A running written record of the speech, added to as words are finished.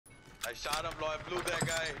I shot him, bro. I blew that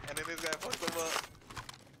guy, and then this guy fucked him up.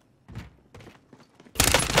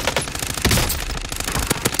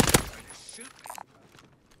 Shoot.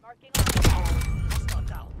 Marking on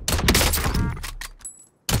down.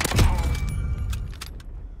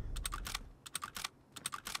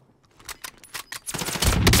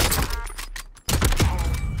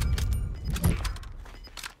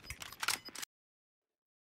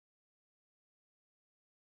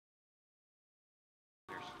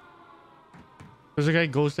 There's a guy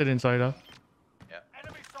ghosted inside, huh? Yeah.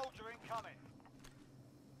 Enemy soldier incoming.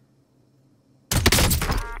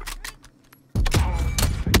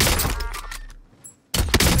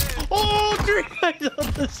 Oh, 3 guys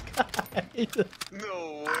on the sky.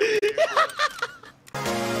 No way, bro.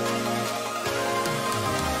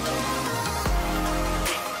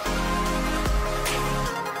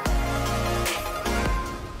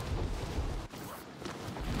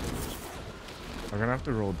 We're gonna have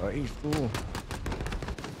to roll dice, fool.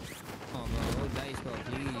 Oh, bro, roll dice, bro,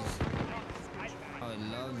 please. I would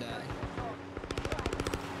love that.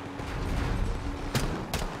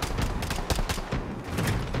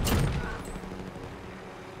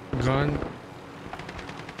 Gun.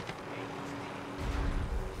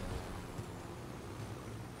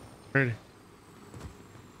 Ready.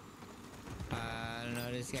 I don't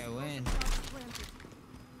know, this guy win.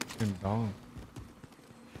 Been down.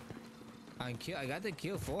 I got the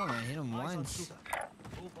kill for him. I hit him once.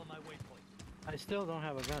 Move on my waypoint. I still don't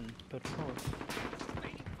have a gun, but of course.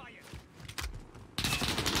 Raining fire.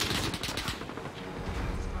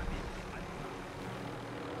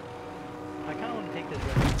 I kind of want to take this gun.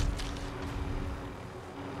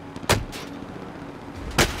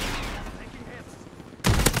 Taking hits.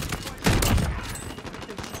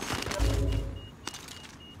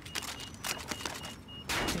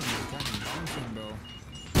 This thing is fucking bouncing, bro.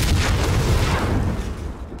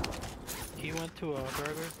 He went to a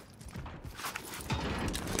burger.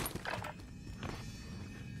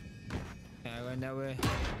 Yeah, I went that way.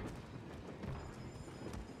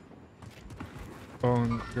 Oh,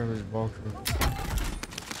 and got his box.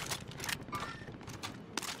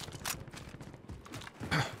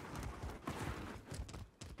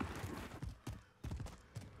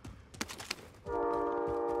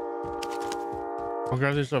 I'll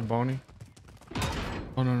grab this up, Bonnie.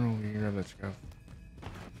 Oh no, no, you can grab that scout.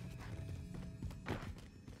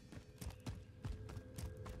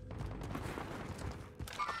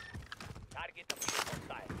 Target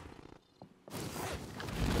hostile.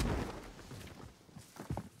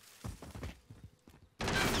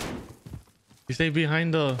 You stay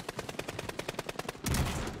behind the.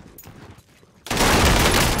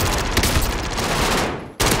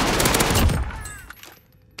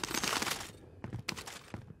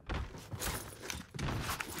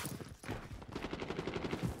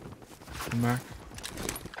 Mac.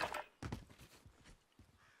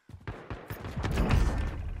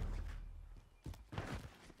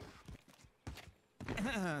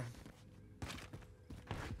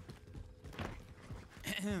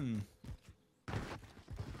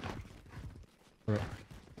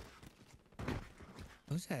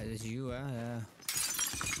 Who's that? It's you, yeah.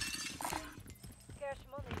 Cash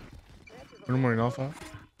money. What am I off of?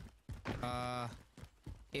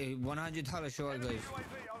 $100 short, guys. UAV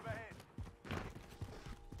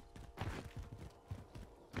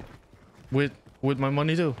overhead. With my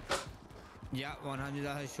money too. Yeah,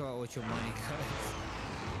 $100 short with your money, guys.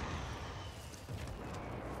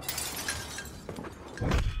 Be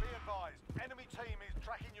advised, enemy team is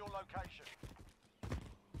tracking your location.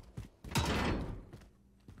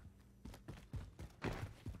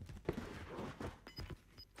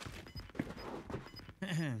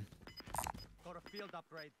 Got a field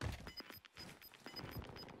upgrade.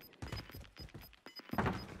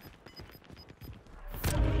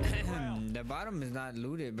 The bottom is not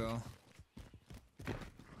looted, bro.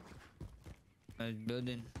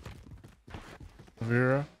 Building.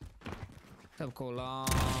 Vera. Up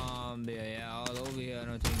Colombia, yeah, all over here. I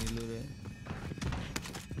don't think we looted.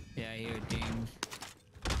 Yeah, I hear teams.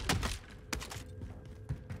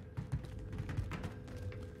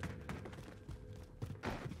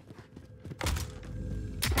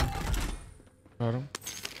 Got him.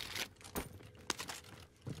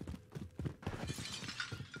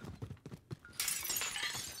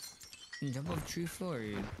 Jump off tree floor.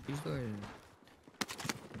 Tree floor.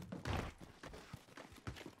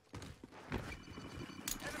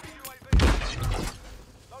 Enemy UAV.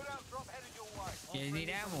 Loadout drop headed your way. Yeah, you need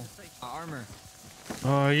ammo. Armor.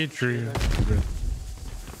 Oh, you tree.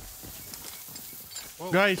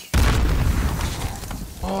 Guys.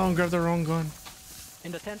 Oh, I grabbed the wrong gun.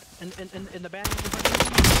 In the tent, in the band. In front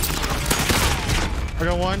of I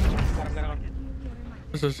got one. Got him.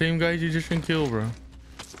 It's the same guys you just didn't kill, bro.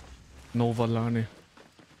 Nova Lani.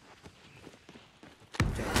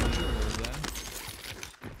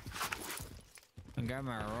 I got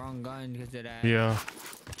my wrong gun because of that. Yeah.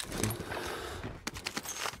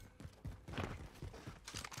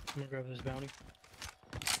 I'm gonna grab this bounty.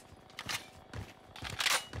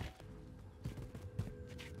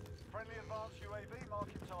 Friendly advanced UAV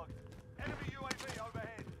marking target. Enemy UAV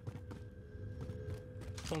overhead.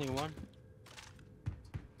 It's only one.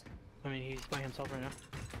 I mean, he's by himself right now.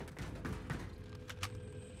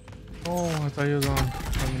 Oh, I thought he was on. I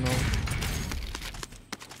don't know.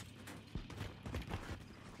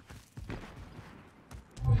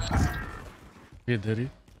 Yeah, did he?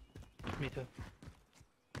 Me too.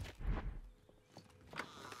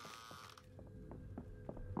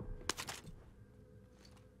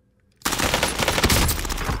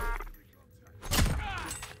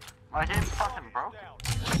 I didn't fucking bro. Down.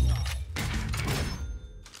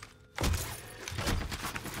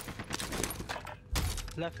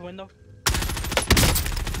 Left window.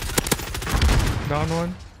 Down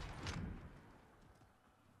one.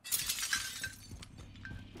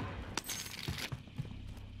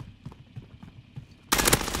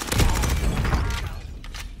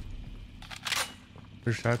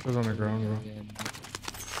 There's shackles on the ground, bro.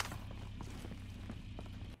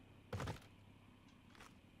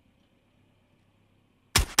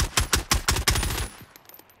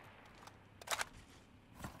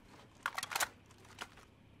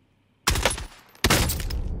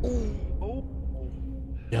 Oh.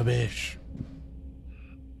 Yeah, bish.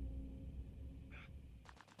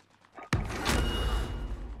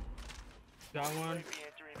 Got one.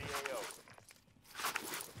 Entering the AO.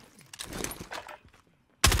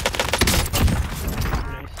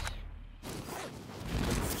 Nice.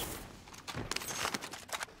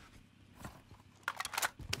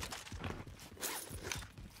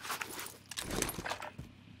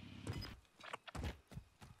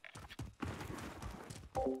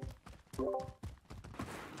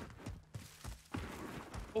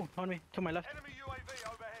 Oh, on me, to my left. Enemy UAV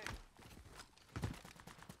overhead.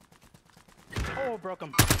 Oh, broke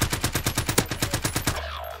him.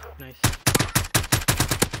 Nice.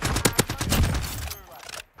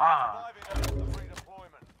 Ah. Surviving the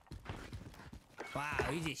redeployment.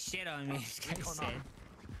 Wow, he just shit on me. This guy said.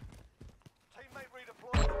 Teammate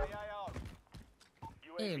redeployed to the AO.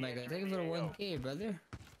 Hey, my God, take a little 1K, brother.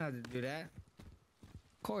 How to do that?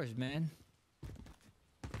 Of course, man.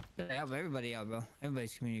 Gotta help everybody out, bro.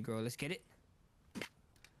 Everybody's community grow. Let's get it.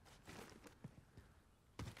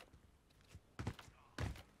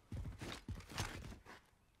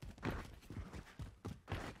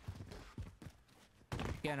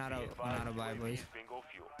 Yeah, not out of buy, boys. Bingo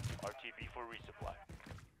fuel. RTB for resupply.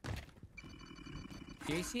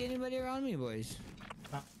 Do you see anybody around me, boys?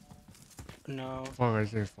 No. Far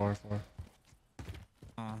right there, far.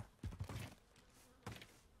 Oh.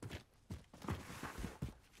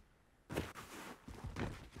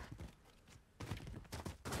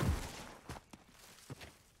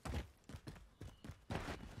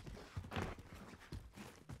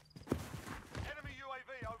 Enemy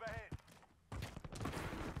UAV overhead.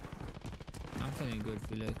 I'm feeling good,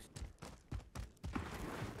 Felix.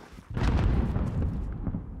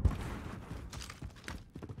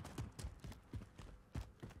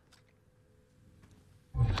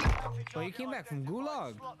 Oh, you came back from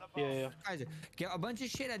Gulag. Yeah. Guys, get a bunch of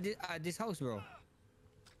shit at this house, bro.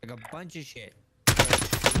 Like a bunch of shit.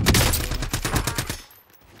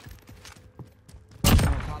 I'm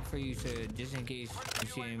gonna pop for you, so just in case you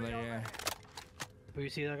see anybody there. Do you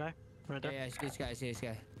see that guy? Right there? Yeah, I see this guy, I see this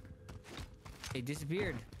guy. He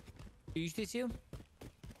disappeared. You still see him?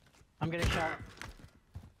 I'm getting shot.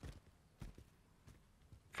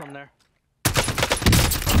 From there.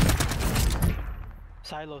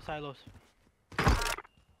 Silos.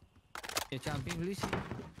 Yeah, champion, please.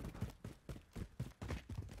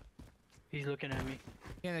 He's looking at me.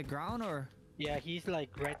 You on the ground or? Yeah, he's like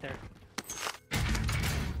right there.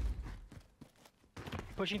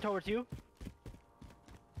 Pushing towards you.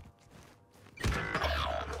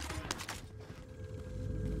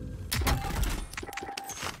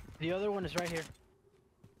 The other one is right here.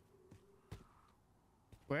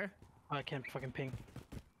 Where? Oh, I can't fucking ping.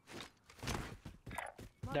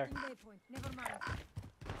 There. Never mind.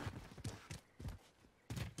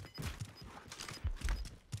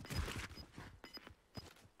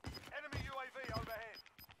 Enemy UAV overhead.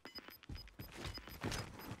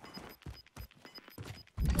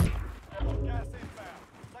 Gas inbound.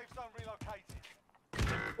 Safe zone relocated.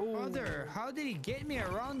 Brother, how did he get me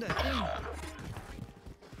around that thing?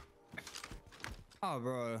 Oh,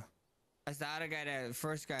 bro. That's the other guy, that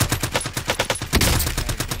first guy. Operators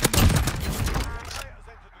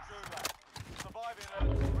entered the gulag. Surviving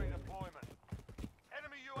earns redeployment.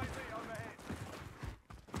 Enemy UAV overhead.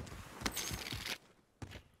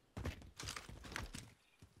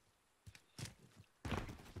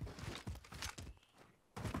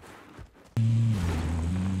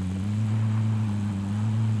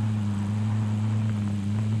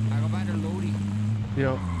 I go back to Lodi.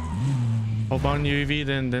 Yo. Hold on UAV,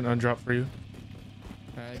 then undrop for you.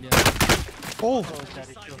 Yeah. Oh! Oh,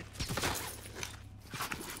 daddy, chill.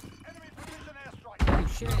 Enemy precision airstrike. Oh,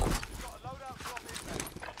 shit. Got a loadout drop inbound.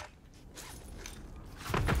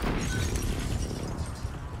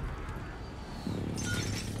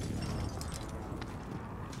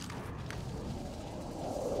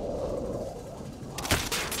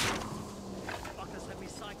 Fuckers have me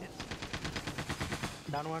sighted.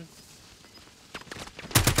 Down one.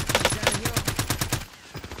 Down the hill.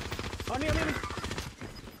 On me, on me, on me.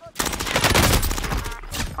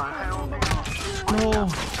 No!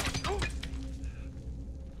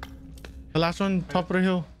 The last one, top of the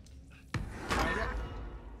hill.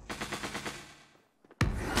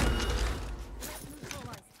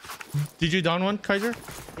 Did you down one, Kaiser?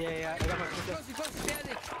 Yeah, I got my foot Close, close, stay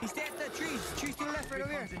on it. He stays at the trees. Trees to the left, right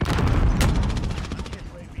over here.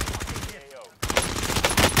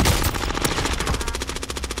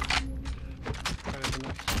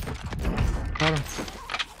 Got him.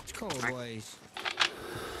 It's cold, boys.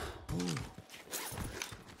 Ooh.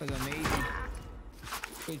 That was amazing.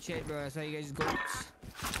 Good shit, bro. That's how you guys goats.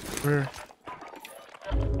 Rear.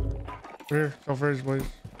 Rear. Go first, boys.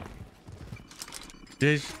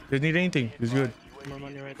 They need anything. It's good. more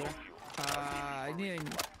money right there. I need.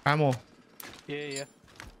 Ammo. Yeah.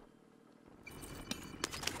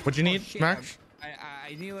 What you need, Oh, shit, Max?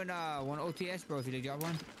 I need one OTS, bro. If you drop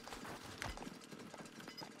one.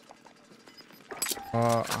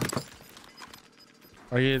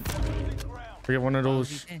 I get one of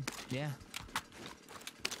those. Yeah.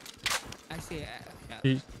 Actually,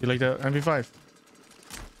 You like that MP5?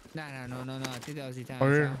 no. I think that was the time. Oh,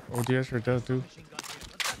 here. ODS right there too. Machine gun here.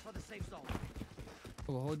 Let's head for the safe zone.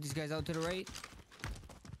 We'll hold these guys out to the right.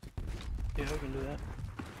 Yeah, we can do that.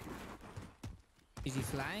 Is he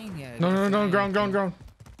flying? Yeah. No, they're no, flying, ground.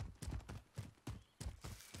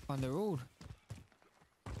 On the road.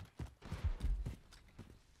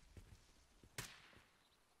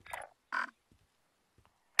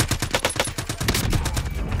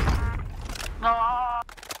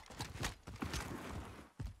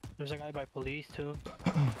 There's a guy by police too.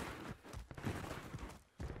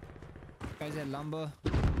 Guys at lumber.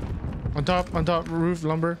 On top, roof,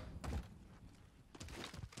 lumber.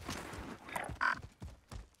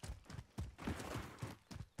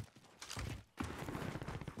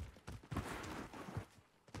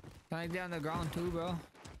 Like down the ground too, bro.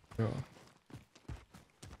 Yeah.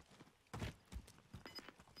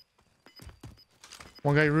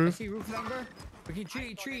 One guy I roof. see roof lumber. We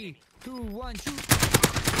can tree. 2, 1, shoot.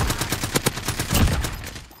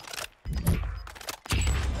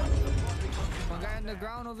 One guy on the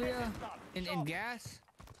ground over here. In gas.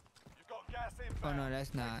 You've got gas Oh inbound. no,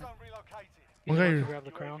 that's not. Zone relocated. He's Okay. about to grab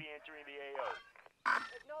the crown. Entering the AO.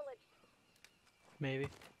 Acknowledged. Maybe.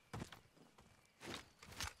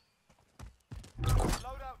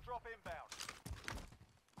 Loadout drop inbound.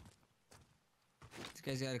 This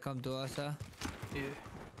guy's gotta come to us, huh? Yeah.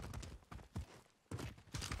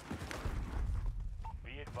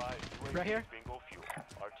 Be advised. Right here. Bingo fuel.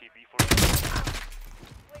 RTB for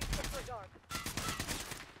Wait for dark.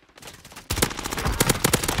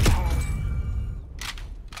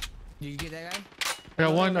 Did you get that guy? I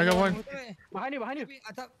got one. Behind you.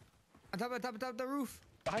 On top of the roof.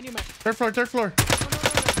 Behind you, man. Third floor. No.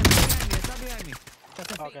 That's not behind me.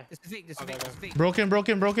 That's a fake. Okay. That's a fake. Okay. That's a fake. Broken.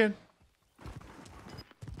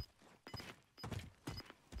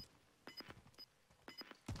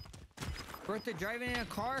 Bertha driving in a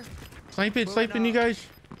car. Sniping you guys.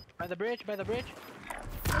 By the bridge.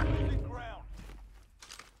 losing ground.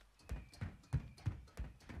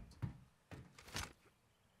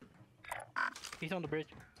 He's on the bridge.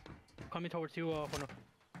 Coming towards you, Juano.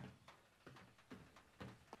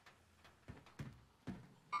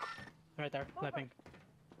 Right there, lapping.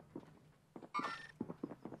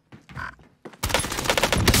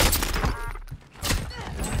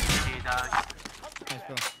 Nice,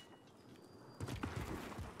 bro.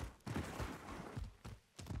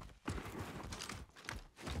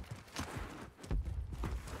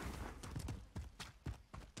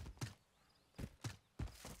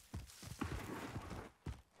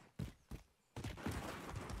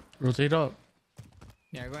 Rotate up.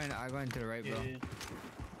 Yeah, I'm going to the right, bro.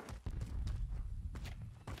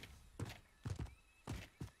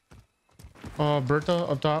 Yeah. Bertha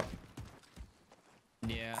up top.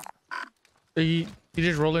 Yeah. He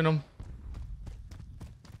just rolling them.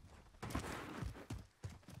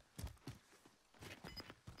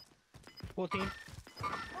 Full team.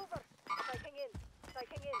 Over. Sighting in.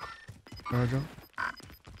 Sighting in. Roger.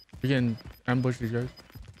 We can ambush these guys.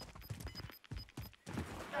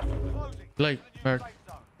 Closing. Blake, To the new back. safe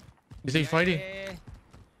zone. Is he fighting?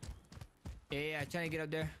 Yeah, trying to get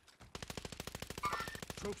up there.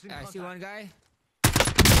 Troops in I see one guy.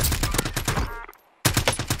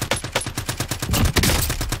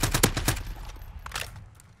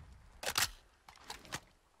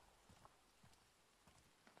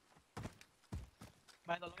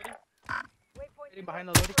 Behind the loading. Waypoint. Getting behind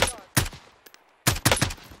the detected. loading.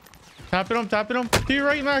 Disregard. Tapping him. To your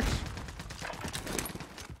right, Max.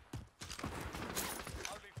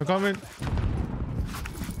 I'm coming.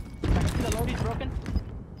 I can see the loading's broken.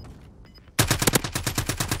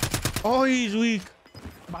 Oh, he's weak.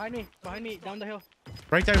 Behind me, down the hill.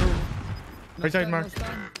 Right side. No Right side, stun, Mark. no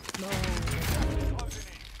stun. No.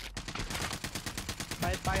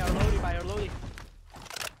 By our loading.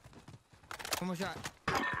 One more shot.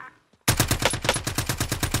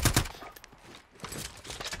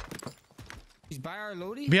 He's by our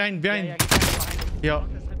loading. Behind. Yeah, he's behind him. Yo.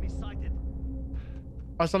 Fuckers have me sighted.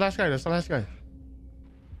 That's the last guy.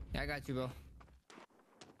 Yeah, I got you, bro.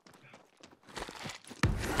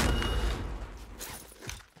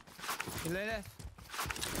 You lay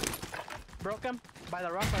Broke him. By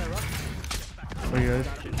the rock. Oh, you guys.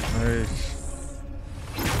 Nice.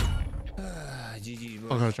 GG, bro.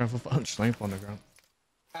 Oh, I was trying to find snipe on the ground.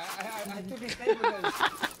 I took his sniper.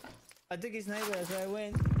 I took his sniper. That's why I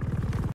went.